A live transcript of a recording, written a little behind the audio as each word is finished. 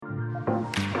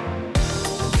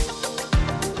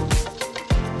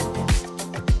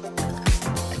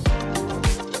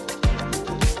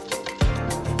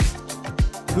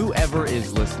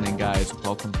is listening, guys?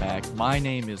 Welcome back. My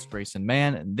name is Grayson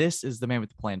Mann, and this is the Man with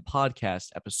the Plan podcast,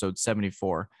 episode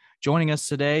 74. Joining us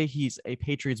today, he's a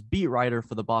Patriots beat writer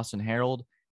for the Boston Herald.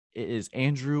 It is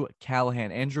Andrew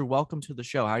Callahan. Andrew, welcome to the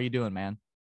show. How are you doing, man?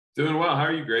 Doing well. How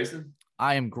are you, Grayson?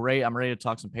 I am great. I'm ready to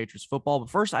talk some Patriots football. But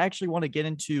first, I actually want to get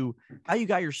into how you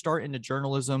got your start into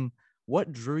journalism.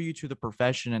 What drew you to the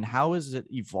profession, and how has it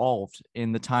evolved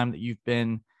in the time that you've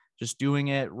been just doing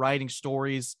it, writing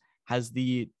stories? Has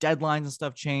the deadlines and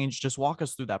stuff changed? Just walk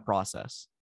us through that process.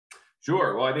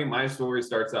 Sure. Well, I think my story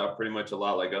starts out pretty much a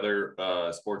lot like other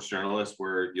sports journalists,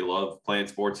 where you love playing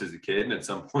sports as a kid, and at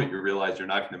some point you realize you're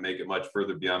not going to make it much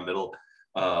further beyond middle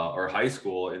or high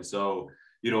school. And so,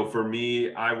 for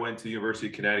me, I went to the University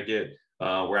of Connecticut,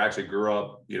 where I actually grew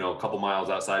up, a couple miles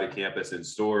outside of campus in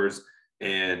Storrs.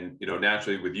 And,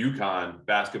 naturally with UConn,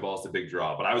 basketball is the big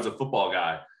draw. But I was a football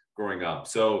guy growing up.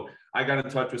 So I got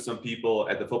in touch with some people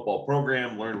at the football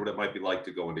program, learned what it might be like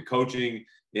to go into coaching.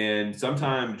 And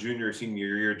sometime junior or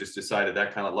senior year, just decided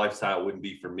that kind of lifestyle wouldn't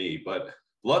be for me. But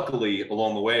luckily,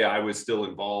 along the way, I was still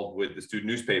involved with the student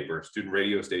newspaper, student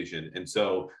radio station. And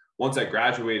so once I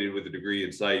graduated with a degree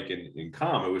in psych and in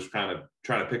comm, it was kind of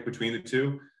trying to pick between the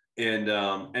two, and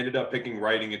ended up picking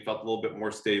writing. It felt a little bit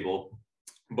more stable.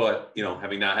 But,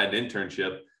 having not had an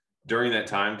internship during that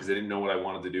time, because I didn't know what I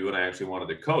wanted to do and I actually wanted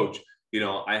to coach,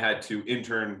 I had to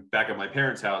intern back at my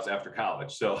parents' house after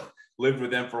college. So lived with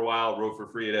them for a while, wrote for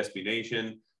free at SB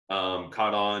Nation,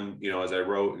 caught on, as I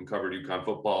wrote and covered UConn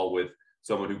football with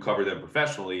someone who covered them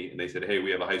professionally. And they said, hey,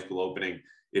 we have a high school opening.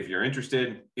 If you're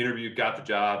interested, interviewed, got the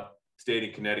job, stayed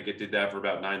in Connecticut, did that for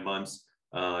about 9 months,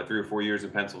 3 or 4 years in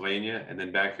Pennsylvania, and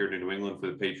then back here to New England for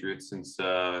the Patriots since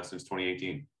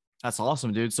 2018. That's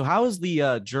awesome, dude. So how has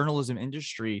the journalism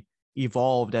industry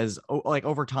evolved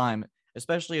over time,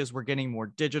 especially as we're getting more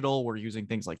digital? We're using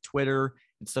things like Twitter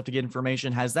and stuff to get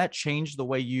information. Has that changed the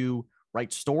way you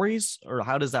write stories, or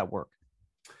how does that work?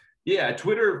 Yeah,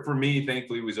 Twitter for me,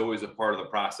 thankfully, was always a part of the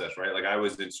process, right? Like I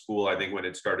was in school, I think when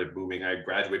it started booming. I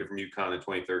graduated from UConn in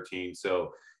 2013.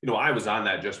 So, I was on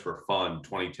that just for fun,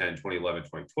 2010, 2011,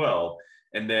 2012.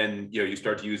 And then, you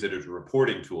start to use it as a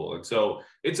reporting tool. And so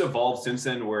it's evolved since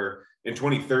then, where in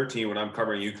 2013, when I'm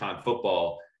covering UConn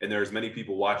football, and there's as many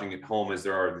people watching at home as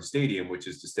there are in the stadium, which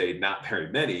is to say not very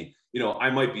many, I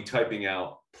might be typing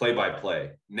out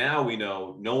play-by-play. Now we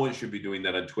know no one should be doing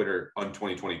that on Twitter on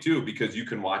 2022, because you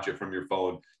can watch it from your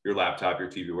phone, your laptop, your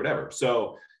TV, whatever.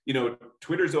 So,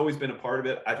 Twitter's always been a part of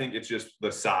it. I think it's just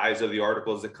the size of the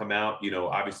articles that come out.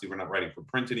 Obviously we're not writing for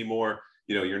print anymore.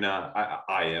 You're not,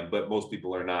 I am, but most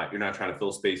people are not. You're not trying to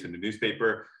fill space in the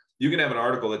newspaper. You can have an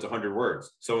article that's 100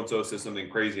 words. So-and-so says something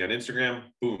crazy on Instagram,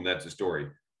 boom, that's a story.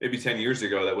 Maybe 10 years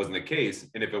ago, that wasn't the case.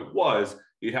 And if it was,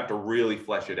 you'd have to really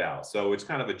flesh it out. So it's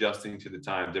kind of adjusting to the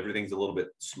times. Everything's a little bit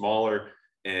smaller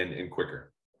and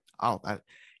quicker.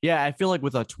 Yeah, I feel like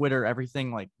with a Twitter,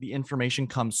 everything, like the information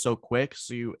comes so quick.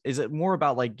 So is it more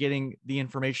about like getting the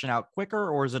information out quicker,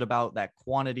 or is it about that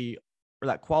quantity or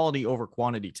that quality over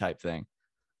quantity type thing?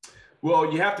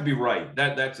 Well, you have to be right.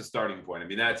 That's a starting point. I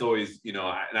mean, that's always, and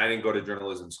I didn't go to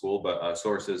journalism school, but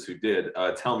sources who did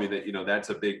tell me that, that's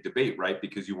a big debate, right?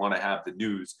 Because you want to have the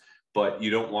news, but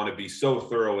you don't want to be so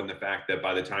thorough in the fact that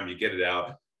by the time you get it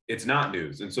out, it's not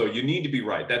news. And so you need to be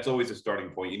right. That's always a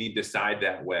starting point. You need to decide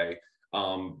that way.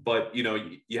 But,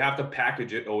 you have to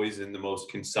package it always in the most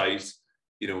concise,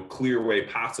 clear way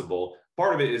possible.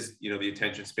 Part of it is, the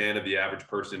attention span of the average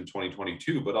person in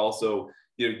 2022, but also,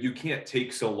 you can't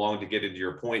take so long to get into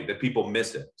your point that people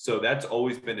miss it. So that's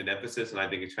always been an emphasis. And I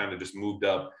think it's kind of just moved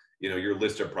up, your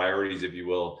list of priorities, if you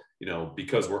will,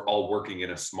 because we're all working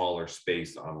in a smaller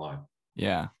space online.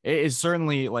 Yeah, it is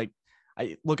certainly like,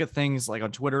 I look at things like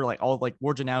on Twitter, like all like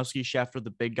Wojnarowski, Schefter, the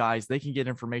big guys, they can get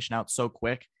information out so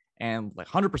quick. And like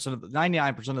 100% of the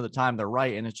 99% of the time they're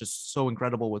right. And it's just so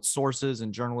incredible with sources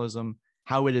and journalism,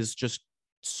 how it is just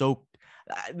so,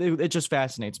 it just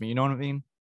fascinates me. You know what I mean?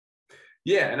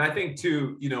 Yeah. And I think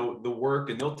too, the work,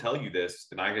 and they'll tell you this,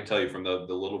 and I can tell you from the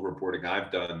little reporting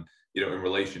I've done, in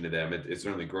relation to them, it's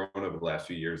certainly grown over the last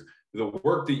few years. The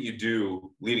work that you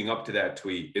do leading up to that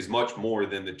tweet is much more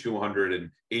than the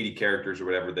 280 characters or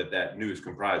whatever that news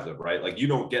comprised of, right? Like you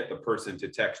don't get the person to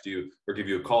text you or give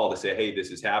you a call to say, hey,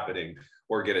 this is happening,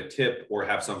 or get a tip or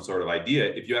have some sort of idea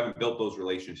if you haven't built those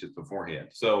relationships beforehand.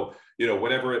 So,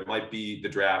 whatever it might be, the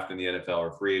draft in the NFL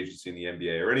or free agency in the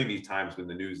NBA, or any of these times when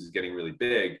the news is getting really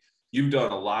big, you've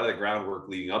done a lot of the groundwork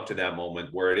leading up to that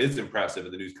moment where it is impressive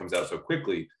and the news comes out so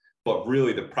quickly. But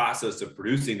really the process of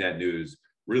producing that news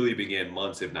really began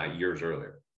months, if not years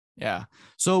earlier. Yeah.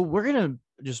 So we're going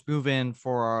to just move in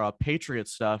for our Patriot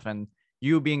stuff. And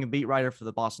you being a beat writer for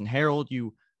the Boston Herald,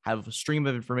 you have a stream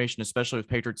of information, especially with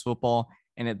Patriots football.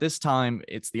 And at this time,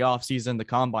 it's the offseason. The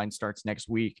combine starts next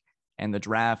week and the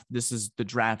draft. This is the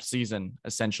draft season,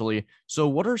 essentially. So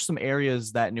what are some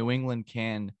areas that New England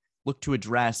can look to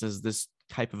address as this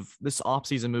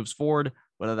offseason moves forward,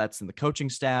 whether that's in the coaching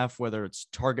staff, whether it's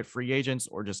target free agents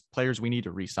or just players we need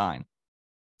to re-sign?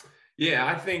 Yeah,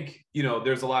 I think,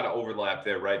 there's a lot of overlap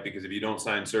there, right? Because if you don't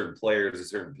sign certain players at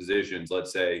certain positions,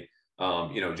 let's say,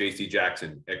 JC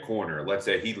Jackson at corner, let's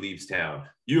say he leaves town,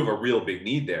 you have a real big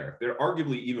need there. They're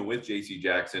arguably, even with JC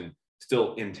Jackson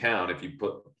still in town, if you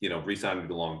put, re-sign him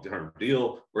to a long-term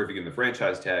deal, or if you give him the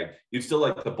franchise tag, you'd still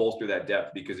like to bolster that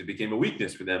depth because it became a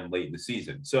weakness for them late in the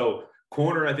season. So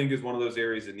corner, I think, is one of those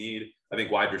areas of need. I think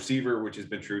wide receiver, which has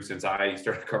been true since I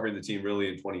started covering the team really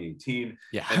in 2018.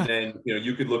 Yeah. And then,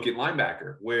 you could look at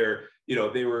linebacker where,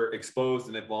 they were exposed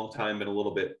and at long time been a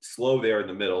little bit slow there in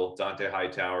the middle. Dante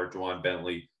Hightower, Juwan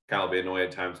Bentley, Kyle Van Noy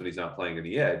at times when he's not playing in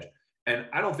the edge. And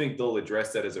I don't think they'll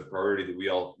address that as a priority that we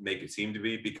all make it seem to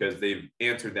be, because they've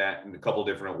answered that in a couple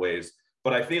different ways.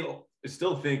 But I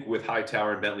still think with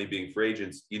Hightower and Bentley being free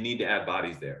agents, you need to add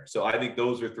bodies there. So I think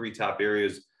those are three top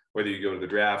areas, whether you go to the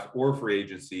draft or free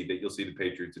agency, that you'll see the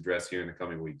Patriots address here in the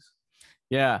coming weeks.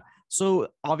 Yeah. So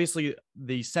obviously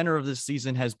the center of this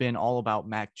season has been all about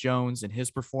Mac Jones and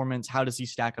his performance. How does he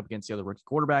stack up against the other rookie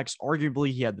quarterbacks?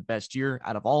 Arguably, he had the best year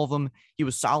out of all of them. He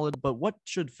was solid, but what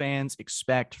should fans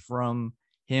expect from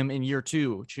him in year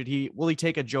two? Will he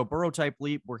take a Joe Burrow type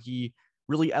leap where he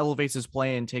really elevates his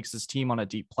play and takes his team on a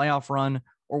deep playoff run?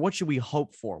 Or what should we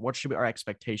hope for? What should our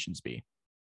expectations be?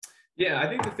 Yeah, I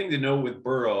think the thing to know with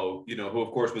Burrow, who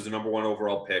of course was the number one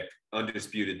overall pick,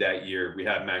 undisputed that year. We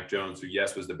had Mac Jones, who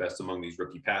yes was the best among these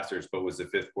rookie passers, but was the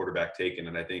fifth quarterback taken.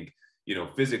 And I think,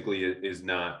 physically is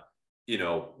not,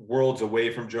 worlds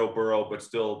away from Joe Burrow, but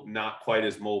still not quite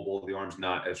as mobile. The arm's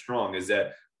not as strong. Is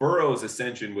that Burrow's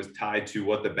ascension was tied to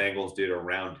what the Bengals did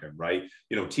around him, right?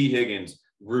 T. Higgins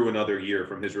grew another year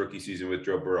from his rookie season with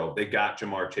Joe Burrow. They got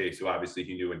Jamar Chase, who obviously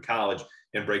he knew in college,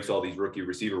 and breaks all these rookie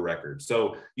receiver records.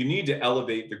 So you need to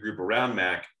elevate the group around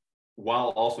Mac while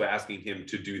also asking him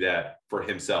to do that for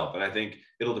himself. And I think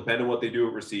it'll depend on what they do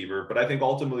at receiver. But I think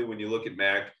ultimately when you look at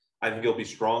Mac, I think he'll be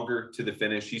stronger to the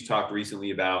finish. He's talked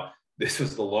recently about this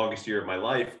was the longest year of my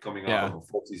life, coming off of a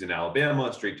full season in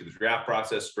Alabama, straight to the draft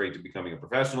process, straight to becoming a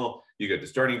professional. You get the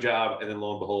starting job, and then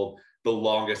lo and behold, the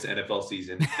longest NFL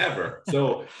season ever.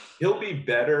 So he'll be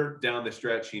better down the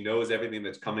stretch. He knows everything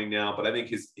that's coming now, but I think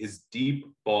his deep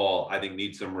ball, I think,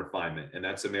 needs some refinement. And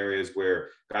that's some areas where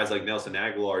guys like Nelson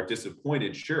Agholor are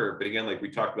disappointed, sure. But again, like we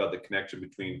talked about the connection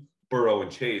between Burrow and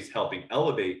Chase, helping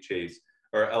elevate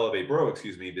Burrow,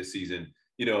 this season.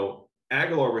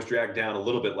 Agholor was dragged down a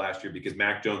little bit last year because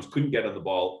Mac Jones couldn't get on the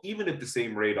ball, even at the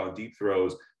same rate on deep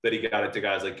throws that he got it to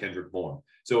guys like Kendrick Bourne.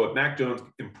 So if Mac Jones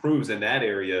improves in that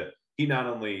area, he not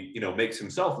only, makes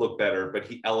himself look better, but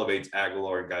he elevates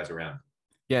Agholor and guys around him.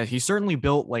 Yeah, he certainly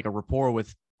built like a rapport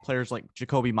with players like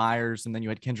Jacoby Myers. And then you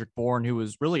had Kendrick Bourne, who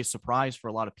was really a surprise for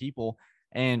a lot of people.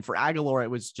 And for Agholor, it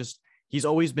was just, he's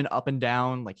always been up and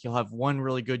down. Like he'll have one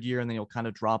really good year and then he'll kind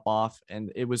of drop off.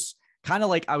 And it was kind of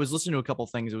like, I was listening to a couple of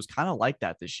things. It was kind of like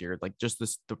that this year, like just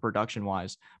the production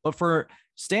wise. But for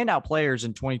standout players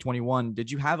in 2021, did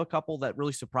you have a couple that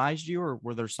really surprised you, or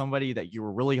were there somebody that you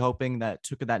were really hoping that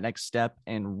took that next step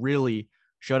and really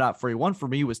showed out for you? One for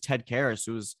me was Ted Karras,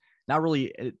 who was not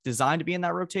really designed to be in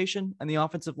that rotation in the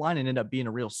offensive line and ended up being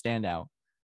a real standout.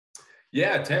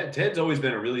 Yeah, Ted's always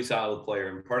been a really solid player,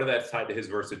 and part of that's tied to his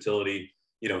versatility.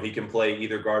 He can play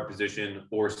either guard position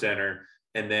or center.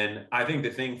 And then I think the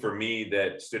thing for me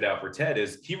that stood out for Ted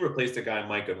is he replaced a guy,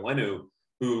 Mike Onwenu,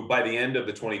 who by the end of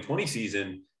the 2020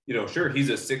 season, sure, he's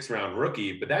a 6th-round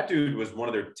rookie, but that dude was one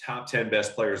of their top 10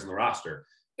 best players in the roster.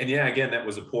 And yeah, again, that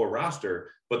was a poor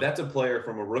roster, but that's a player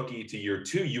from a rookie to year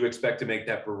two. You expect to make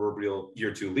that proverbial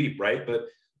year two leap, right? But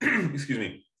excuse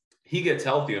me, he gets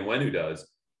healthy, and Onwenu does,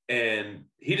 and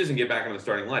he doesn't get back in the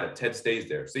starting lineup. Ted stays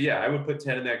there. So yeah, I would put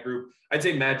Ted in that group. I'd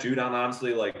say Matt Judon,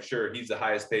 honestly, like, sure, he's the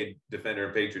highest paid defender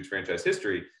in Patriots franchise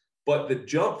history, but the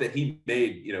jump that he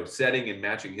made, setting and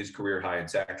matching his career high in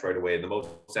sacks right away, and the most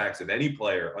sacks of any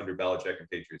player under Belichick in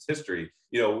Patriots history,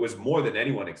 was more than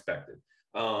anyone expected.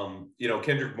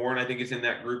 Kendrick Bourne, I think, is in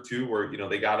that group too, where,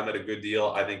 they got him at a good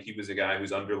deal. I think he was a guy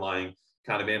whose underlying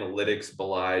kind of analytics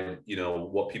belied,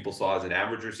 what people saw as an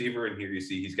average receiver. And here you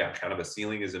see he's got kind of a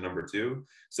ceiling as a number two.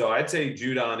 So I'd say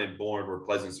Judon and Bourne were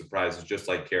pleasant surprises, just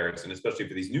like Karras. And especially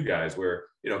for these new guys where,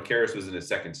 Karras was in his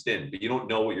second stint, but you don't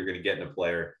know what you're going to get in a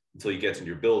player until he gets in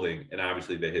your building. And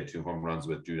obviously they hit 2 home runs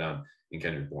with Judon and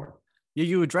Kendrick Bourne. Yeah,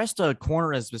 you addressed a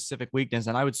corner as specific weakness,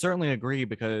 and I would certainly agree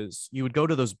because you would go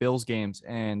to those Bills games,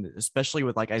 and especially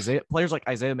with like players like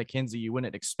Isaiah McKenzie, you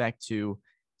wouldn't expect to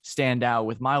stand out.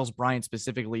 With Miles Bryant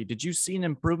specifically, did you see an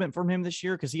improvement from him this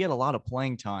year? Because he had a lot of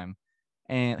playing time,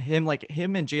 and him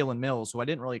and Jalen Mills, who I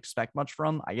didn't really expect much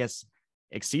from, I guess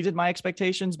exceeded my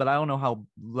expectations, but I don't know how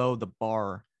low the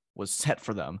bar was set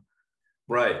for them.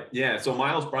 Right. Yeah. So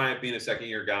Miles Bryant, being a second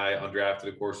year guy undrafted,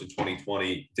 of course, in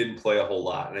 2020, didn't play a whole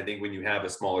lot. And I think when you have a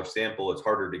smaller sample, it's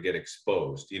harder to get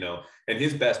exposed, and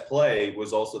his best play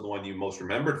was also the one you most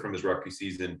remembered from his rookie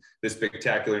season, this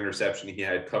spectacular interception he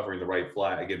had covering the right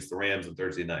flat against the Rams on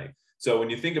Thursday night. So when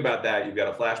you think about that, you've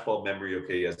got a flashbulb memory.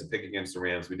 Okay, he has to pick against the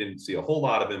Rams. We didn't see a whole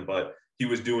lot of him, but he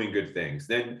was doing good things.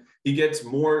 Then he gets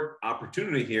more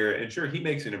opportunity here. And sure, he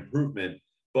makes an improvement.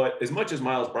 But as much as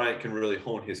Miles Bryant can really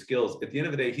hone his skills, at the end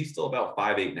of the day, he's still about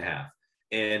 5'8.5".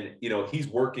 And, he's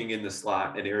working in the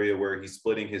slot, an area where he's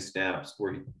splitting his snaps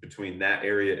between that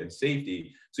area and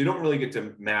safety. So you don't really get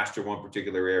to master one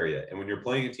particular area. And when you're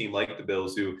playing a team like the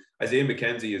Bills, who Isaiah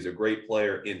McKenzie is a great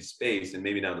player in space and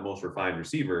maybe not the most refined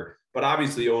receiver, but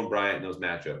obviously own Bryant in those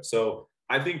matchups. So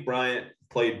I think Bryant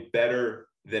played better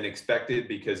than expected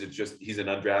because he's an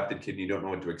undrafted kid and you don't know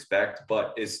what to expect,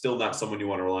 but it's still not someone you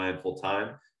want to rely on full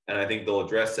time. And I think they'll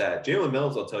address that. Jalen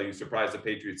Mills, I'll tell you, surprised the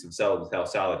Patriots themselves with how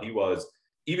solid he was,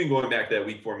 even going back to that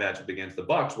week 4 matchup against the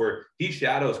Bucs, where he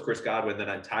shadows Chris Godwin that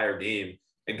entire game.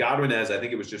 And Godwin has, I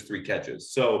think it was just 3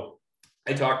 catches. So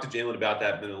I talked to Jalen about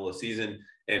that in the middle of the season,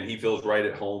 and he feels right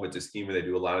at home. It's a scheme where they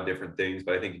do a lot of different things.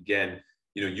 But I think, again,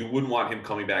 you wouldn't want him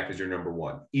coming back as your number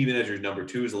 1, even as your number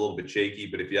 2 is a little bit shaky.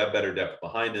 But if you have better depth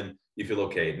behind him, you feel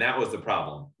okay. And that was the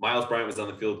problem. Miles Bryant was on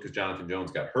the field because Jonathan Jones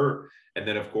got hurt. And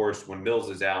then, of course, when Mills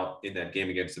is out in that game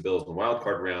against the Bills in the wild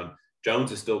card round,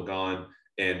 Jones is still gone,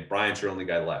 and Bryant's your only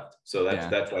guy left. So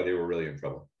that's why they were really in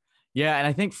trouble. Yeah, and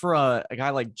I think for a guy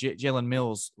like Jalen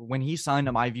Mills, when he signed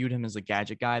him, I viewed him as a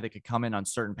gadget guy that could come in on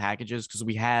certain packages because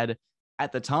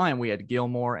at the time, we had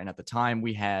Gilmore, and at the time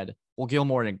we had,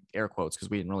 Gilmore in air quotes because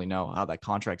we didn't really know how that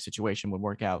contract situation would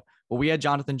work out. But we had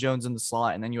Jonathan Jones in the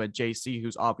slot, and then you had JC,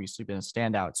 who's obviously been a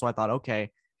standout. So I thought,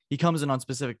 okay, he comes in on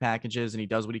specific packages and he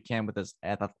does what he can with his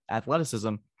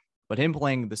athleticism. But him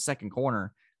playing the second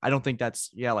corner, I don't think that's,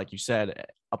 like you said,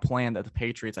 a plan that the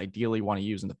Patriots ideally want to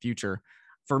use in the future.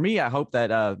 For me, I hope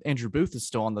that Andrew Booth is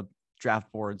still on the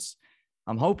draft boards.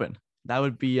 I'm hoping that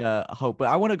would be a hope. But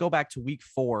I want to go back to week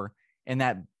 4 and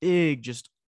that big, just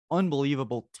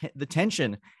unbelievable, the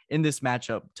tension in this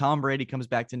matchup. Tom Brady comes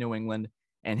back to New England,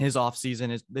 and his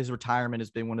offseason, his retirement has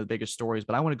been one of the biggest stories.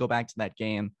 But I want to go back to that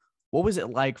game. What was it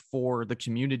like for the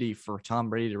community for Tom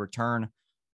Brady to return?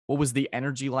 What was the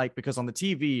energy like? Because on the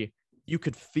TV, you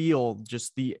could feel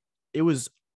just it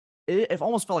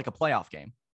almost felt like a playoff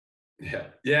game.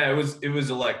 Yeah, it was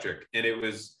electric, and it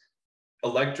was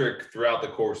electric throughout the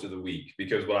course of the week,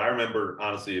 because what I remember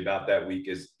honestly about that week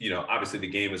is, obviously the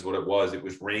game is what it was. It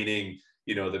was raining.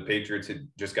 The Patriots had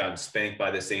just gotten spanked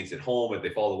by the Saints at home. If they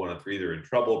fall to 1-3, they're in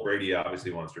trouble. Brady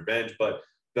obviously wants revenge. But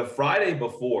the Friday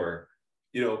before,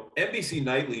 NBC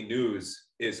Nightly News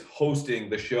is hosting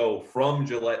the show from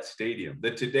Gillette Stadium. The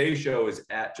Today Show is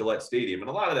at Gillette Stadium. And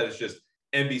a lot of that is just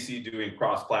NBC doing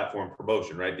cross-platform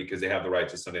promotion, right? Because they have the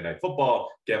rights to Sunday Night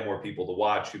Football, get more people to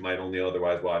watch who might only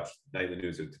otherwise watch Nightly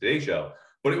News or Today Show.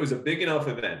 But it was a big enough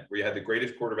event where you had the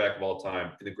greatest quarterback of all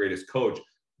time and the greatest coach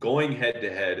going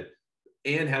head-to-head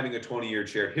and having a 20-year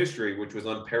shared history, which was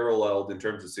unparalleled in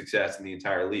terms of success in the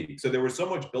entire league. So there was so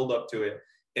much build-up to it.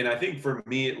 And I think for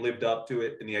me, it lived up to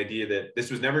it in the idea that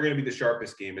this was never going to be the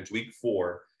sharpest game. It's week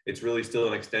 4. It's really still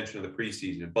an extension of the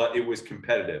preseason, but it was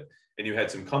competitive. And you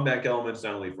had some comeback elements,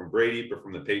 not only from Brady, but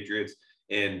from the Patriots.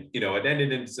 And, it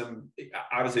ended in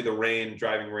obviously the rain,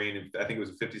 driving rain. I think it was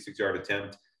a 56-yard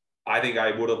attempt. I think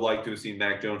I would have liked to have seen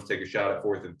Mac Jones take a shot at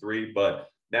 4th and 3, but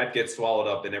that gets swallowed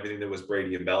up in everything that was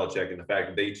Brady and Belichick, and the fact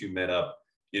that they two met up,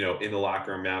 in the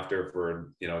locker room after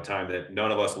for, a time that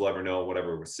none of us will ever know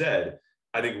whatever was said,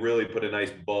 I think really put a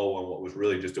nice bow on what was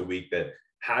really just a week that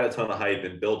had a ton of hype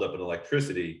and build up and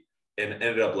electricity, and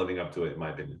ended up living up to it, in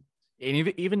my opinion.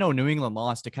 And even though New England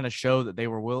lost, to kind of show that they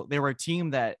were a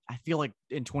team that I feel like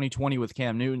in 2020 with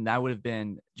Cam Newton, that would have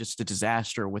been just a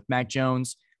disaster. With Mac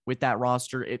Jones, with that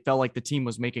roster, it felt like the team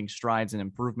was making strides and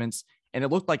improvements. And it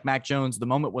looked like Mac Jones, the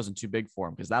moment wasn't too big for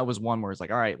him, because that was one where it's like,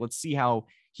 all right, let's see how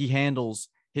he handles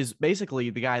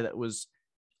basically the guy that was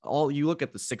you look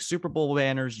at the 6 Super Bowl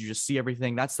banners, you just see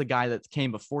everything. That's the guy that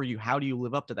came before you. How do you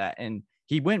live up to that? And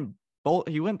he went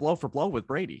blow for blow with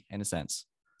Brady in a sense.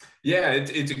 Yeah,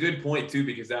 it's a good point too,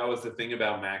 because that was the thing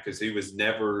about Mac, because he was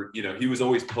never, he was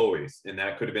always poised, and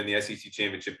that could have been the SEC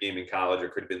championship game in college, or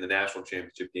could have been the national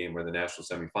championship game or the national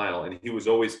semifinal, and he was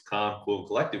always calm, cool, and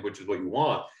collected, which is what you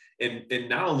want. And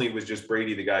not only was just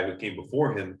Brady the guy who came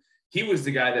before him, he was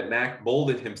the guy that Mac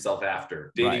molded himself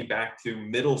after, dating back to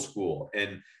middle school.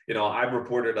 And I've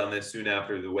reported on this soon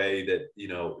after the way that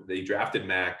they drafted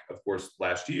Mac, of course,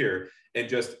 last year. And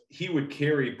just he would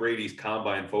carry Brady's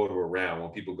combine photo around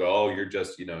when people go, "Oh, you're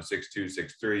just 6'2",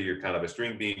 6'3", you're kind of a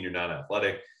string bean, you're not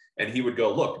athletic." And he would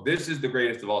go, "Look, this is the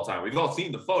greatest of all time. We've all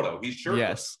seen the photo. He's shirtless."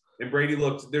 Yes. And Brady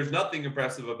looks, there's nothing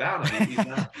impressive about him. He's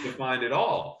not defined at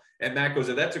all. And Matt goes,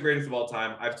 "That's the greatest of all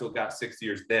time. I've still got 6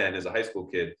 years then as a high school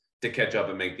kid to catch up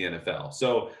and make the NFL."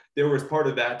 So there was part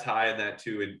of that tie in that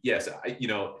too. And yes,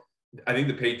 I think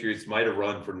the Patriots might have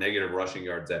run for negative rushing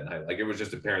yards that night. Like, it was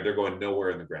just apparent they're going nowhere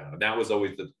in the ground. And that was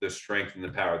always the strength and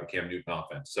the power of the Cam Newton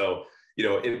offense. So,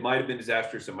 it might have been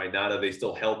disastrous. It might not have. They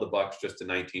still held the Bucs just to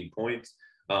 19 points.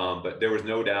 But there was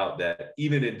no doubt that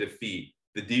even in defeat,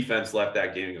 the defense left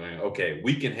that game going, okay,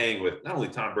 we can hang with not only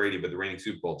Tom Brady, but the reigning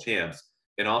Super Bowl champs.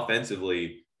 And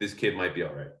offensively, this kid might be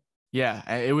all right. Yeah,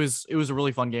 it was a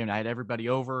really fun game. I had everybody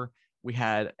over. We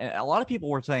had a lot of people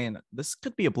were saying this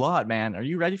could be a blowout, man. Are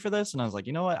you ready for this? And I was like,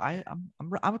 you know what?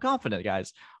 I'm confident,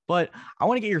 guys. But I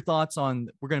want to get your thoughts on,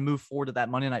 we're going to move forward to that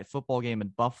Monday Night Football game in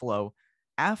Buffalo.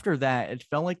 After that, it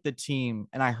felt like the team,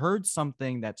 and I heard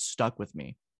something that stuck with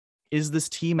me, is this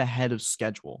team ahead of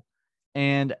schedule.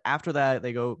 And after that,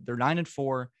 they're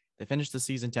 9-4. They finish the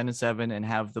season 10-7 and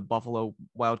have the Buffalo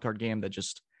wildcard game that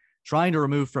just trying to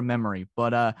remove from memory.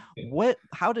 But what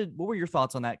were your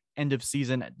thoughts on that end of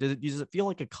season? Does it feel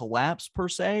like a collapse per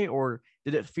se, or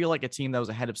did it feel like a team that was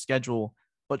ahead of schedule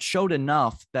but showed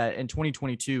enough that in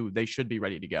 2022 they should be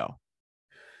ready to go?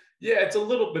 Yeah, it's a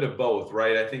little bit of both,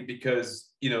 right? I think because,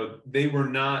 they were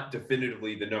not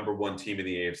definitively the number one team in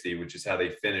the AFC, which is how they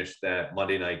finished that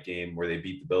Monday night game where they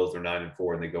beat the Bills. They're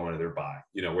 9-4 and they go into their bye,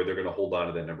 where they're going to hold on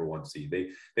to that number one seed.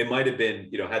 They might have been,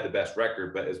 had the best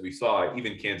record, but as we saw,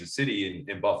 even Kansas City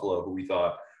and Buffalo, who we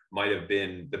thought might have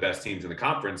been the best teams in the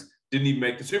conference, didn't even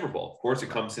make the Super Bowl. Of course, it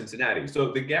comes Cincinnati.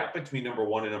 So the gap between number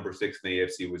one and number six in the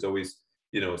AFC was always,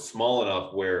 small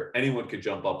enough where anyone could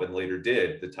jump up, and later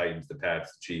did, the Titans, the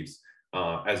Pats, the Chiefs,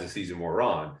 as the season wore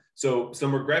on. So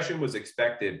some regression was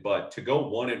expected, but to go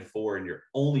 1-4 and your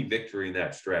only victory in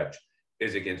that stretch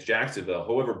is against Jacksonville,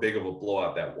 however big of a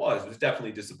blowout that was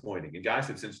definitely disappointing. And guys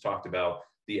have since talked about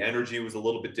the energy was a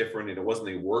little bit different, and it wasn't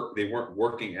they weren't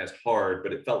working as hard,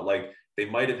 but it felt like they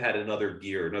might have had another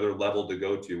gear, another level to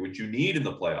go to, which you need in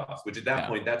the playoffs, which at that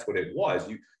point, that's what it was.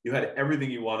 You had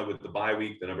everything you wanted with the bye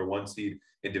week, the number one seed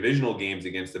in divisional games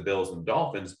against the Bills and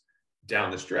Dolphins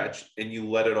down the stretch, and you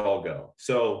let it all go.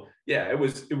 So yeah, it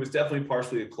was definitely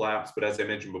partially a collapse. But as I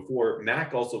mentioned before,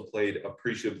 Mac also played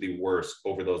appreciably worse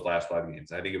over those last 5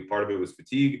 games. I think part of it was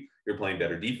fatigue. You're playing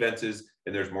better defenses,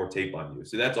 and there's more tape on you.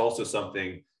 So that's also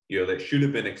something, that should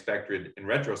have been expected in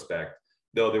retrospect,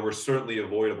 though there were certainly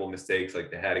avoidable mistakes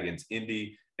like they had against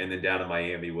Indy and then down in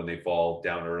Miami when they fall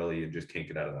down early and just can't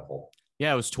get out of that hole.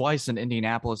 Yeah, it was twice in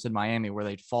Indianapolis and Miami where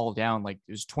they'd fall down. Like,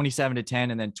 it was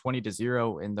 27-10 and then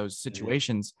 20-0 in those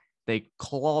situations. They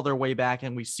claw their way back,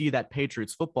 and we see that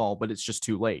Patriots football, but it's just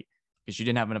too late because you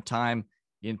didn't have enough time.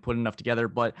 You didn't put enough together.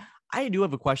 But I do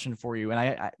have a question for you. And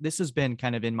I this has been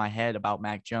kind of in my head about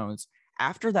Mac Jones.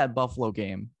 After that Buffalo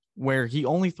game where he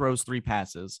only throws 3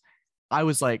 passes, I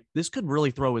was like, this could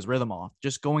really throw his rhythm off,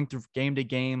 just going through game to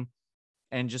game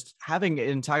and just having an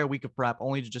entire week of prep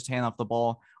only to just hand off the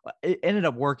ball. It ended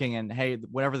up working, and hey,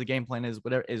 whatever the game plan is,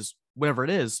 whatever it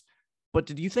is. But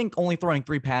did you think only throwing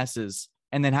 3 passes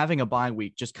and then having a bye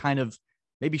week just kind of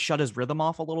maybe shut his rhythm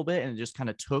off a little bit, and it just kind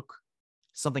of took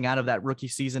something out of that rookie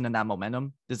season and that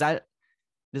momentum? Does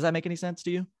that make any sense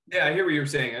to you? Yeah, I hear what you're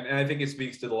saying. And I think it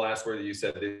speaks to the last word that you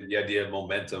said, the idea of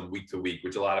momentum week to week,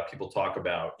 which a lot of people talk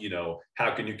about,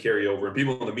 how can you carry over? And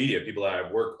people in the media, people that I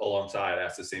work alongside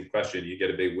ask the same question. You get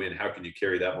a big win. How can you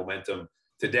carry that momentum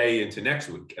today into next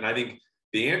week? And I think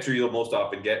the answer you'll most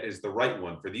often get is the right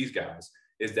one for these guys,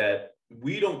 is that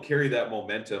we don't carry that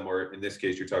momentum, or in this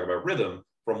case, you're talking about rhythm,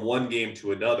 from one game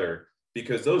to another,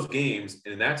 because those games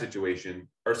in that situation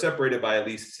are separated by at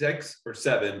least 6 or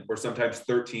 7 or sometimes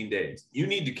 13 days. You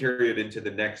need to carry it into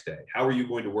the next day. How are you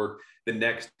going to work the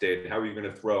next day? How are you going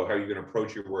to throw? How are you going to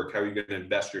approach your work? How are you going to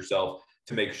invest yourself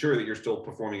to make sure that you're still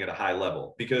performing at a high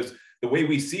level? Because the way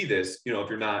we see this, if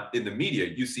you're not in the media,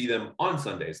 you see them on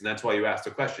Sundays. And that's why you ask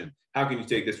the question, how can you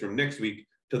take this from next week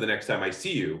to the next time I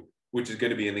see you? which is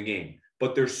going to be in the game.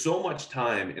 But there's so much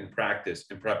time in practice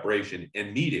and preparation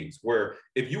and meetings where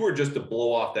if you were just to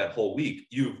blow off that whole week,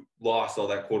 you've lost all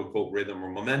that quote unquote rhythm or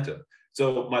momentum.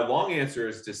 So my long answer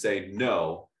is to say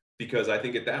no, because I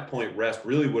think at that point, rest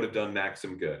really would have done Max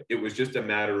some good. It was just a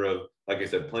matter of, like I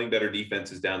said, playing better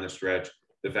defenses down the stretch,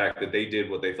 the fact that they did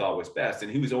what they thought was best,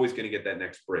 and he was always going to get that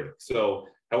next break. So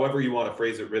however you want to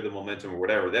phrase it, rhythm, momentum, or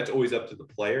whatever, that's always up to the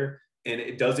player. And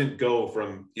it doesn't go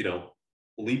from,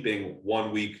 leaping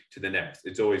 1 week to the next.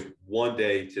 It's always one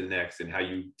day to the next, and how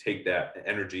you take that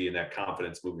energy and that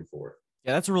confidence moving forward.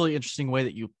 Yeah, that's a really interesting way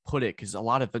that you put it, because a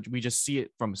lot of it, we just see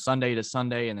it from Sunday to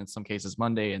Sunday, and in some cases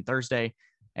Monday and Thursday,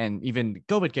 and even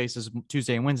COVID cases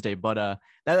Tuesday and Wednesday. But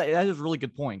that is a really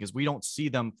good point, because we don't see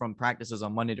them from practices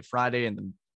on Monday to Friday and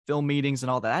then film meetings and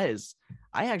all that.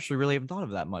 I actually really haven't thought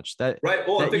of that much. That right.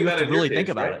 Well, that think you about have to it. Really think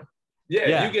about it.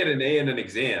 Yeah, you get an A in an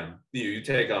exam you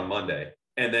take on Monday.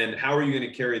 And then how are you going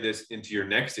to carry this into your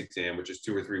next exam, which is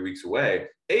 2 or 3 weeks away?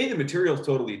 The material is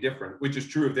totally different, which is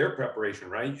true of their preparation,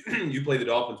 right? You play the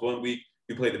Dolphins 1 week,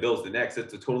 you play the Bills the next.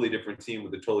 It's a totally different team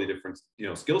with a totally different,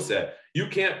 skill set. You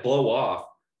can't blow off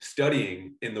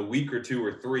studying in the week or 2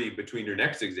 or 3 between your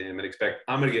next exam and expect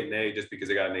I'm going to get an A just because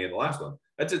I got an A in the last one.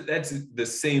 That's the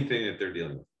same thing that they're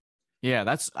dealing with. Yeah,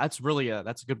 that's really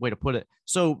that's a good way to put it.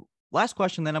 So last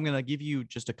question, then I'm going to give you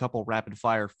just a couple rapid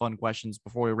fire fun questions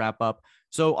before we wrap up.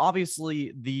 So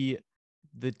obviously the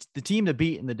team to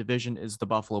beat in the division is the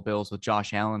Buffalo Bills with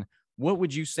Josh Allen. What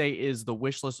would you say is the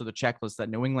wish list or the checklist that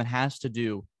New England has to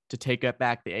do to take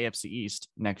back the AFC East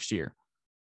next year?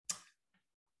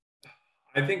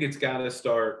 I think it's got to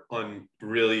start on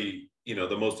really,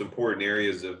 the most important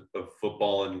areas of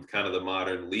football and kind of the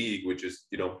modern league, which is,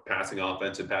 passing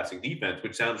offense and passing defense,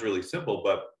 which sounds really simple,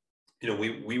 but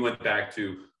we went back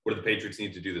to what do the Patriots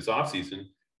need to do this offseason?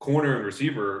 Corner and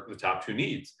receiver, the top 2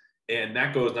 needs. And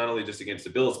that goes not only just against the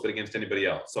Bills, but against anybody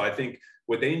else. So I think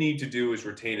what they need to do is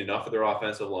retain enough of their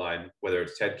offensive line, whether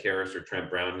it's Ted Karras or Trent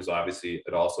Brown, who's obviously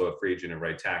also a free agent and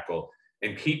right tackle,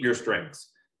 and keep your strengths,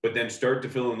 but then start to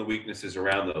fill in the weaknesses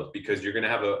around those, because you're going to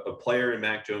have a player in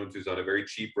Mac Jones who's on a very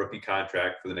cheap rookie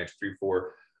contract for the next 3,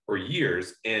 4 or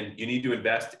years. And you need to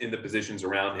invest in the positions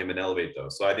around him and elevate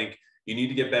those. So I think you need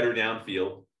to get better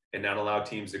downfield and not allow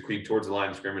teams to creep towards the line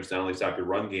of scrimmage, not only stop your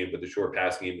run game, but the short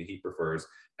passing game that he prefers.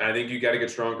 And I think you got to get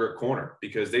stronger at corner,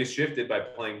 because they shifted by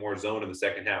playing more zone in the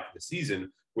second half of the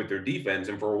season with their defense.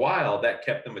 And for a while that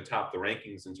kept them atop the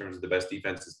rankings in terms of the best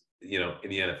defenses, in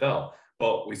the NFL.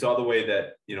 But we saw the way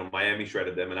that, Miami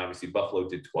shredded them, and obviously Buffalo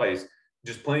did twice.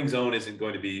 Just playing zone isn't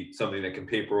going to be something that can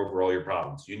paper over all your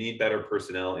problems. You need better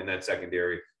personnel in that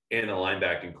secondary and a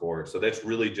linebacking core. So that's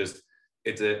really just,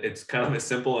 it's kind of a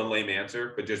simple and lame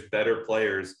answer, but just better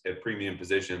players at premium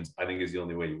positions, I think, is the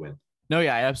only way you win. No,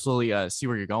 yeah, I absolutely see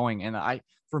where you're going. And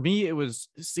for me, it was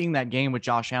seeing that game with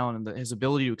Josh Allen and his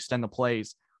ability to extend the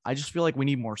plays. I just feel like we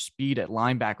need more speed at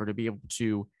linebacker to be able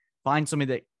to find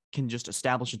somebody that can just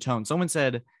establish a tone. Someone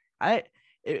said,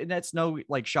 that's no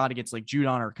shot against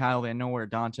Judon or Kyle Van Noy or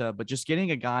Donta, but just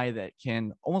getting a guy that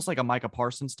can, almost like a Micah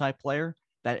Parsons type player,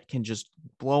 that can just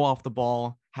blow off the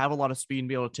ball, have a lot of speed, and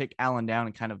be able to take Allen down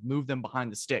and kind of move them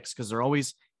behind the sticks, because they're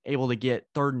always able to get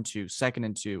 3rd and 2, 2nd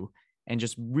and 2, and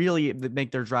just really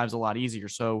make their drives a lot easier.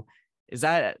 So is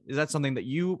that something that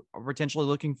you are potentially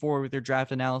looking for with your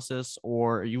draft analysis,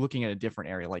 or are you looking at a different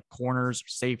area like corners,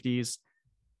 safeties?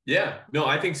 Yeah, no,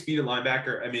 I think speed at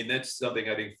linebacker, I mean, that's something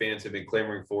I think fans have been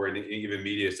clamoring for, and even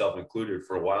media self included,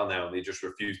 for a while now. And they just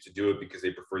refuse to do it because they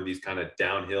prefer these kind of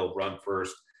downhill run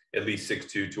first, at least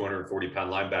 6'2",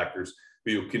 240-pound linebackers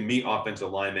who can meet offensive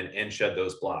linemen and shed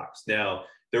those blocks. Now,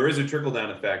 there is a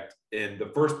trickle-down effect. And the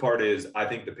first part is, I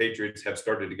think the Patriots have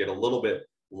started to get a little bit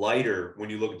lighter when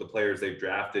you look at the players they've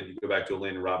drafted. You go back to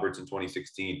Landon Roberts in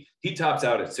 2016. He tops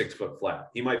out at 6 foot flat.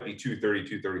 He might be 230,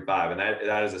 235. And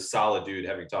that is a solid dude,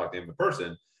 having talked to him in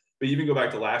person. But even go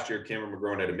back to last year, Cameron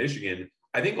McGrone out of Michigan,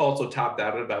 I think also topped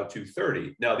out at about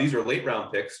 230. Now, these are late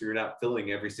round picks, so you're not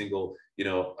filling every single,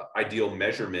 ideal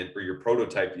measurement or your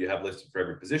prototype you have listed for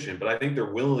every position. But I think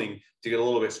they're willing to get a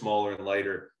little bit smaller and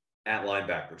lighter at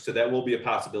linebacker. So that will be a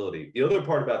possibility. The other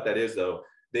part about that is, though,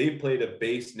 they've played a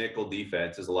base nickel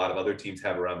defense, as a lot of other teams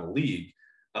have around the league,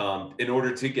 in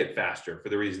order to get faster for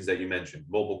the reasons that you mentioned,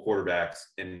 mobile quarterbacks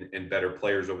and better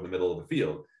players over the middle of the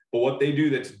field. But what they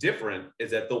do that's different is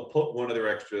that they'll put one of their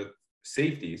extra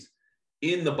safeties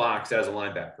in the box as a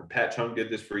linebacker. Pat Chung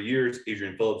did this for years.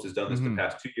 Adrian Phillips has done this the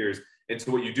past 2 years. And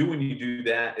so what you do when you do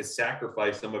that is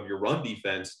sacrifice some of your run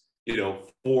defense,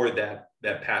 for that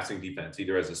passing defense,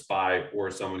 either as a spy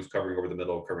or someone who's covering over the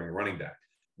middle, covering a running back.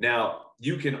 Now,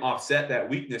 you can offset that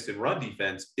weakness in run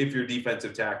defense if your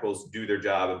defensive tackles do their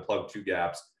job and plug two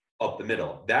gaps up the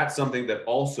middle. That's something that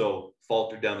also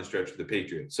faltered down the stretch for the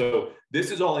Patriots. So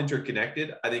this is all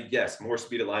interconnected. I think, yes, more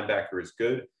speed at linebacker is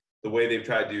good. The way they've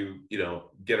tried to,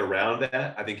 get around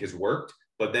that, I think has worked,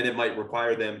 but then it might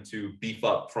require them to beef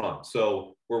up front.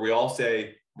 So where we all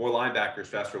say more linebackers,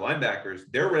 faster linebackers,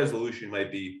 their resolution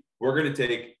might be, we're going to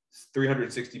take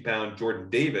 360-pound Jordan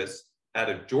Davis out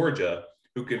of Georgia,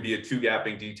 who can be a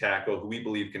two-gapping D tackle, who we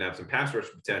believe can have some pass rush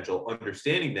potential,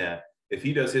 understanding that if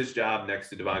he does his job next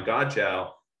to Devon Godchow,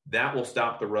 that will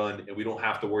stop the run, and we don't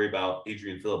have to worry about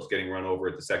Adrian Phillips getting run over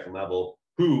at the second level,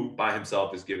 who by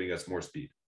himself is giving us more speed.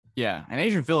 Yeah, and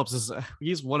Adrian Phillips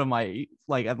he's one of my,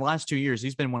 like, in the last 2 years,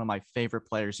 he's been one of my favorite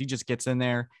players. He just gets in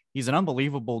there. He's an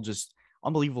unbelievable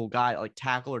guy, like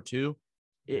tackler too.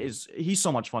 He's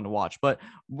so much fun to watch. But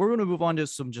we're going to move on to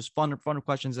some just fun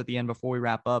questions at the end before we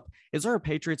wrap up. Is there a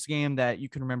Patriots game that you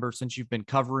can remember since you've been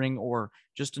covering, or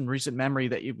just in recent memory,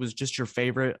 that it was just your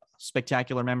favorite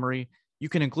spectacular memory? You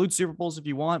can include Super Bowls if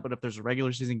you want, but if there's a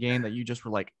regular season game that you just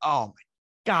were like, oh my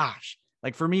gosh.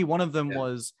 Like for me, one of them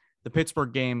was the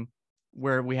Pittsburgh game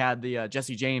where we had the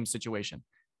Jesse James situation,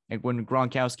 like when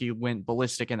Gronkowski went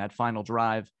ballistic in that final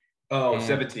drive. Oh,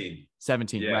 17.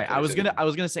 17, yeah, right. I was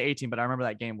gonna say 18, but I remember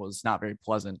that game was not very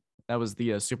pleasant. That was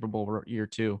the Super Bowl year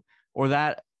too. Or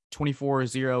that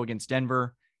 24-0 against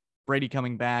Denver. Brady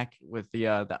coming back with the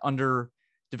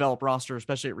underdeveloped roster,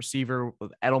 especially at receiver.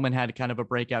 Edelman had kind of a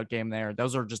breakout game there.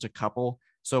 Those are just a couple.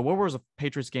 So what was a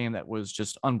Patriots game that was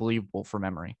just unbelievable for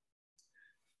memory?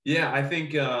 Yeah, I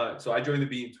think so. I joined the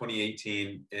beat in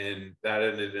 2018, and that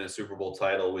ended in a Super Bowl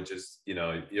title, which is, you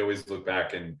always look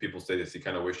back and people say this, you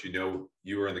kind of wish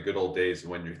you were in the good old days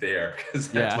when you're there, because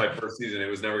that's my first season. It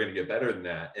was never going to get better than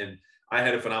that. And I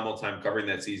had a phenomenal time covering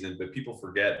that season, but people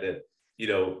forget that,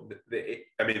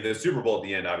 the Super Bowl at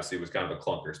the end obviously was kind of a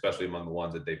clunker, especially among the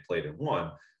ones that they played and won.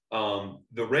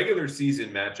 The regular season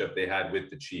matchup they had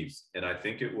with the Chiefs, and I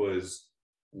think it was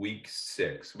week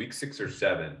 6 or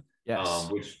 7. Yes.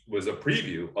 Which was a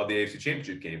preview of the AFC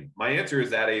Championship game. My answer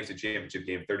is that AFC Championship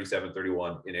game,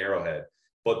 37-31 in Arrowhead.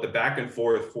 But the back and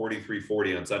forth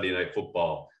 43-40 on Sunday Night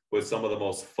Football was some of the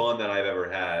most fun that I've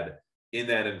ever had in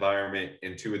that environment,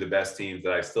 and two of the best teams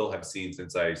that I still have seen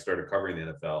since I started covering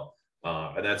the NFL.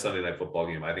 And that Sunday Night Football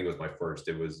game, I think, was my first.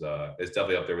 It's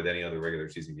definitely up there with any other regular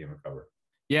season game I covered.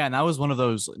 Yeah, and that was one of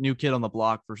those new kid on the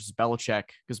block versus Belichick,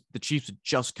 because the Chiefs had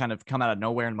just kind of come out of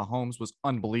nowhere, and Mahomes was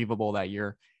unbelievable that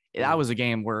year. That was a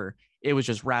game where it was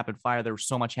just rapid fire. There was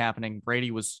so much happening.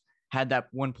 Brady had that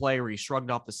one play where he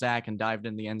shrugged off the sack and dived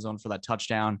in the end zone for that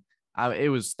touchdown. That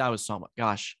was so much.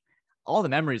 Gosh, all the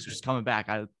memories are just coming back.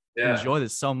 I enjoy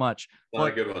this so much. Not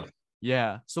a good one.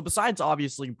 Yeah. So besides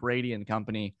obviously Brady and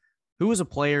company, who is a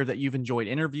player that you've enjoyed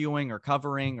interviewing or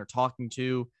covering or talking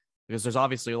to? Because there's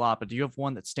obviously a lot, but do you have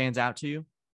one that stands out to you?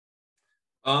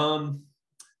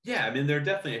 Yeah, there are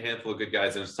definitely a handful of good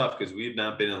guys, and it's tough because we've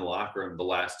not been in the locker room the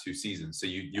last 2 seasons. So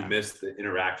you miss the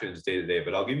interactions day to day,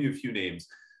 but I'll give you a few names,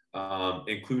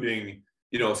 including,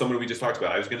 someone we just talked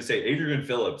about. I was going to say Adrian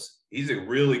Phillips. He's a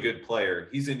really good player.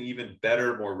 He's an even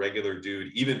better, more regular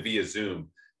dude, even via Zoom,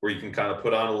 where you can kind of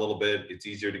put on a little bit. It's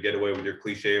easier to get away with your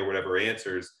cliche or whatever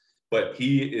answers, but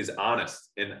he is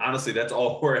honest. And honestly, that's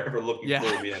all we're ever looking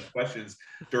for. We have questions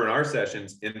during our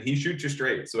sessions, and he shoots you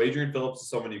straight. So Adrian Phillips is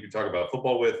someone you can talk about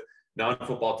football with,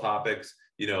 non-football topics.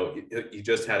 He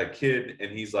just had a kid,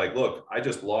 and he's like, look, I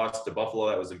just lost to Buffalo.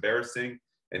 That was embarrassing.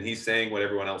 And he's saying what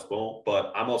everyone else won't,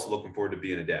 but I'm also looking forward to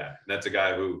being a dad. And that's a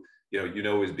guy who,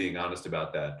 is being honest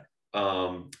about that.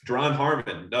 Duron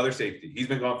Harmon, another safety. He's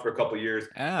been gone for a couple of years.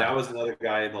 That was another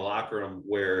guy in the locker room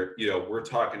where, we're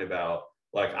talking about,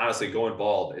 like, honestly going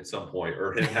bald at some point,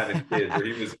 or him having kids,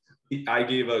 or I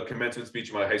gave a commencement speech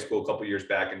in my high school a couple of years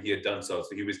back, and he had done so.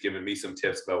 So he was giving me some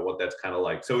tips about what that's kind of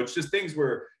like. So it's just things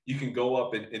where you can go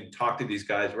up and talk to these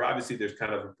guys, where obviously there's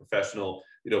kind of a professional,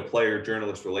 player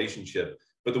journalist relationship.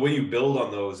 But the way you build on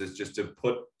those is just to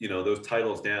put, those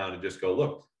titles down and just go,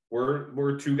 look,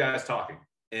 we're two guys talking.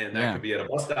 And that could be at a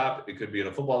bus stop. It could be in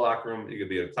a football locker room. It could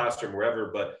be in a classroom,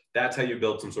 wherever. But that's how you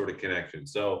build some sort of connection.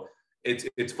 So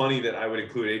it's funny that I would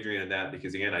include Adrian in that,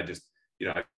 because again, I just,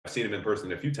 I've seen him in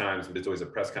person a few times, but it's always a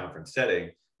press conference setting.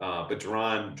 But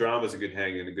Duron was a good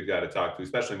hang and a good guy to talk to,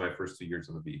 especially my first 2 years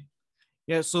on the beat.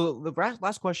 Yeah. So the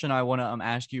last question I want to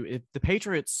ask you: if the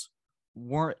Patriots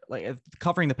weren't, like, if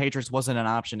covering the Patriots wasn't an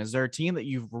option, is there a team that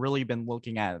you've really been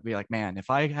looking at, be like, man,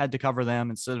 if I had to cover them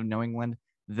instead of New England,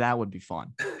 that would be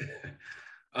fun?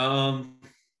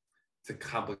 It's a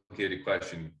complicated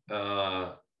question.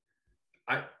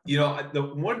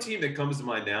 The one team that comes to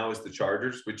mind now is the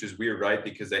Chargers, which is weird, right?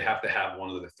 Because they have to have one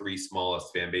of the 3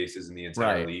 smallest fan bases in the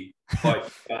entire league,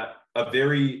 but a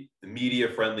very media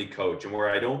friendly coach. And where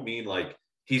I don't mean like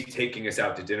he's taking us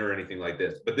out to dinner or anything like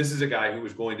this, but this is a guy who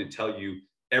is going to tell you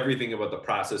everything about the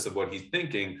process of what he's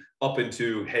thinking up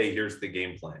into, hey, here's the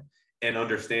game plan, and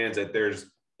understands that there's,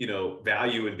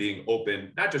 value in being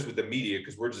open, not just with the media,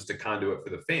 because we're just a conduit for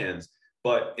the fans,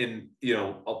 but in,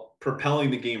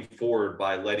 propelling the game forward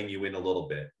by letting you in a little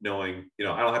bit, knowing, I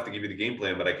don't have to give you the game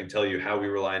plan, but I can tell you how we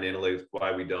rely on analytics,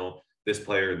 why we don't, this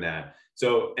player and that.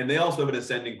 So, and they also have an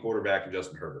ascending quarterback in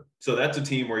Justin Herbert. So that's a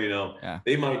team where,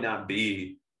 they might not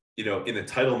be, in the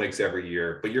title mix every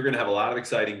year, but you're going to have a lot of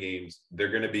exciting games.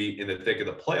 They're going to be in the thick of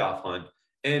the playoff hunt.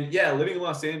 And yeah, living in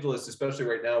Los Angeles, especially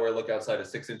right now where I look outside of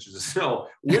 6 inches of snow,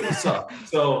 wouldn't suck.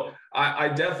 So I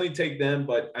definitely take them.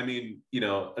 But I mean,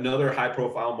 another high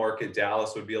profile market,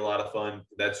 Dallas would be a lot of fun.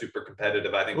 That's super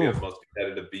competitive. I think we have the most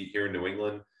competitive beat here in New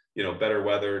England, better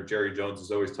weather. Jerry Jones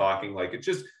is always talking. Like, it's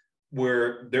just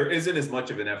where there isn't as much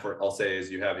of an effort, I'll say,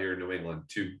 as you have here in New England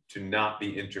to not be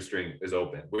interesting as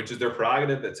open, which is their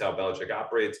prerogative. That's how Belichick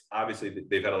operates. Obviously,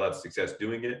 they've had a lot of success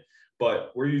doing it.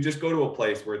 But where you just go to a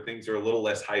place where things are a little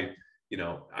less high, I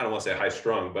don't want to say high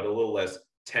strung, but a little less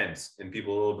tense and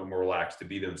people a little bit more relaxed to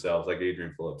be themselves, like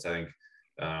Adrian Phillips, I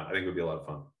think would be a lot of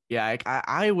fun. Yeah,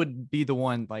 I would be the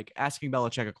one like asking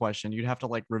Belichick a question. You'd have to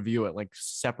like review it like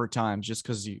separate times just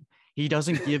because he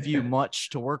doesn't give you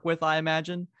much to work with, I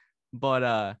imagine. But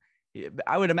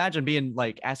I would imagine being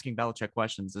like asking Belichick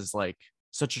questions is like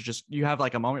you have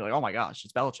like a moment like, oh my gosh,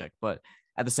 it's Belichick. But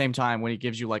at the same time, when he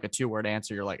gives you like a 2-word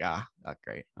answer, you're like,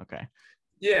 great. Okay.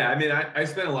 Yeah. I mean, I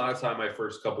spent a lot of time my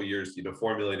first couple of years,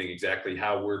 formulating exactly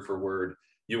how word for word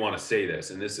you want to say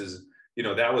this. And this is,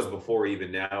 that was before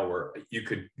even now where you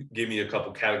could give me a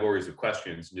couple categories of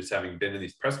questions, and just having been in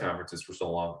these press conferences for so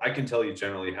long, I can tell you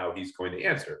generally how he's going to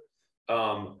answer.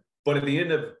 But at the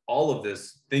end of all of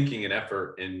this thinking and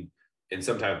effort and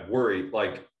sometimes worry,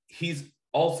 like he's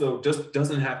also just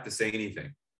doesn't have to say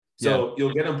anything. So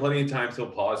you'll get him plenty of times.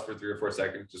 He'll pause for 3 or 4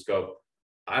 seconds, just go,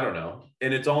 I don't know.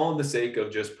 And it's all in the sake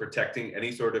of just protecting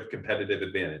any sort of competitive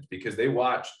advantage, because they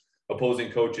watch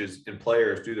opposing coaches and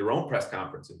players do their own press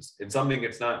conferences. And something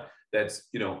that's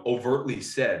overtly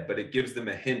said, but it gives them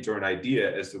a hint or an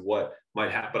idea as to what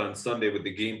might happen on Sunday with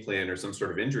the game plan or some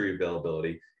sort of injury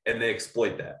availability. And they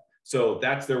exploit that. So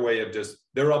that's their way of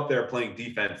they're up there playing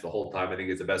defense the whole time. I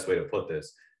think is the best way to put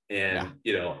this. And,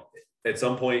 at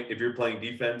some point, if you're playing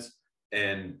defense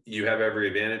and you have every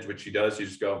advantage, which he does, you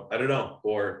just go, I don't know,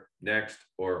 or next,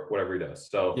 or whatever he does.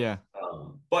 So,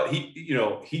 but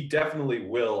he definitely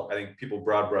will. I think people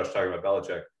broad brush talking about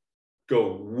Belichick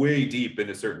go way deep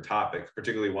into certain topics,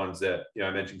 particularly ones that,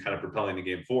 I mentioned kind of propelling the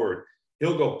game forward.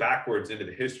 He'll go backwards into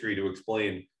the history to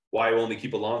explain why you only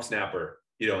keep a long snapper,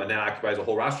 and that occupies a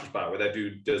whole roster spot where that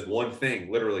dude does one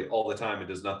thing literally all the time and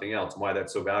does nothing else, and why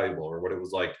that's so valuable, or what it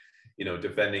was like,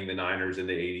 defending the Niners in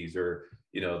the 80s, or,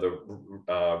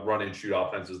 the run and shoot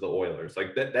offenses, the Oilers.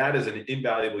 Like that is an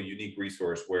invaluable, unique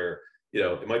resource where,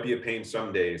 it might be a pain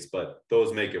some days, but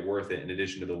those make it worth it, in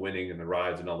addition to the winning and the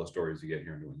rides and all the stories you get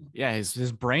here in New England. Yeah,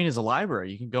 his brain is a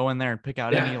library. You can go in there and pick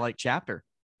out any like chapter,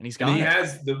 and he's got and he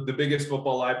has the biggest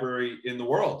football library in the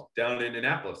world down in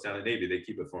Annapolis, down in Navy. They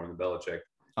keep it for him, the Belichick.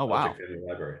 Oh, wow.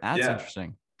 Library. That's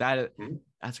interesting.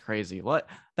 That's crazy.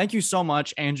 Thank you so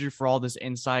much, Andrew, for all this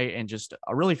insight and just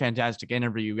a really fantastic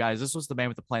interview, you guys. This was the Man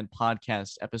with the Plan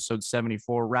podcast, episode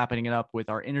 74, wrapping it up with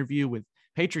our interview with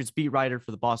Patriots beat writer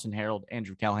for the Boston Herald,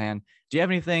 Andrew Callahan. Do you have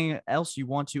anything else you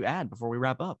want to add before we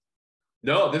wrap up?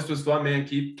 No, this was fun, man.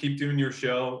 Keep doing your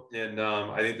show. And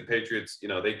I think the Patriots,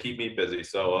 they keep me busy.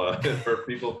 So for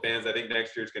fans, I think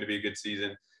next year is going to be a good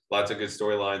season. Lots of good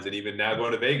storylines, and even now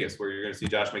going to Vegas, where you're going to see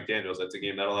Josh McDaniels. That's a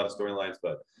game, not a lot of storylines,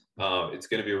 but it's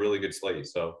going to be a really good slate.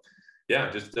 So, yeah,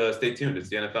 just stay tuned. It's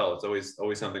the NFL. It's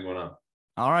always something going on.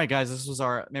 All right, guys, this was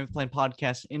our Man with Plan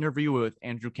podcast interview with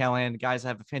Andrew Callahan. Guys,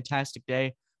 have a fantastic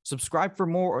day. Subscribe for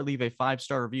more or leave a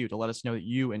 5-star review to let us know that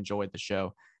you enjoyed the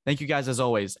show. Thank you guys as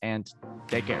always, and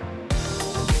take care.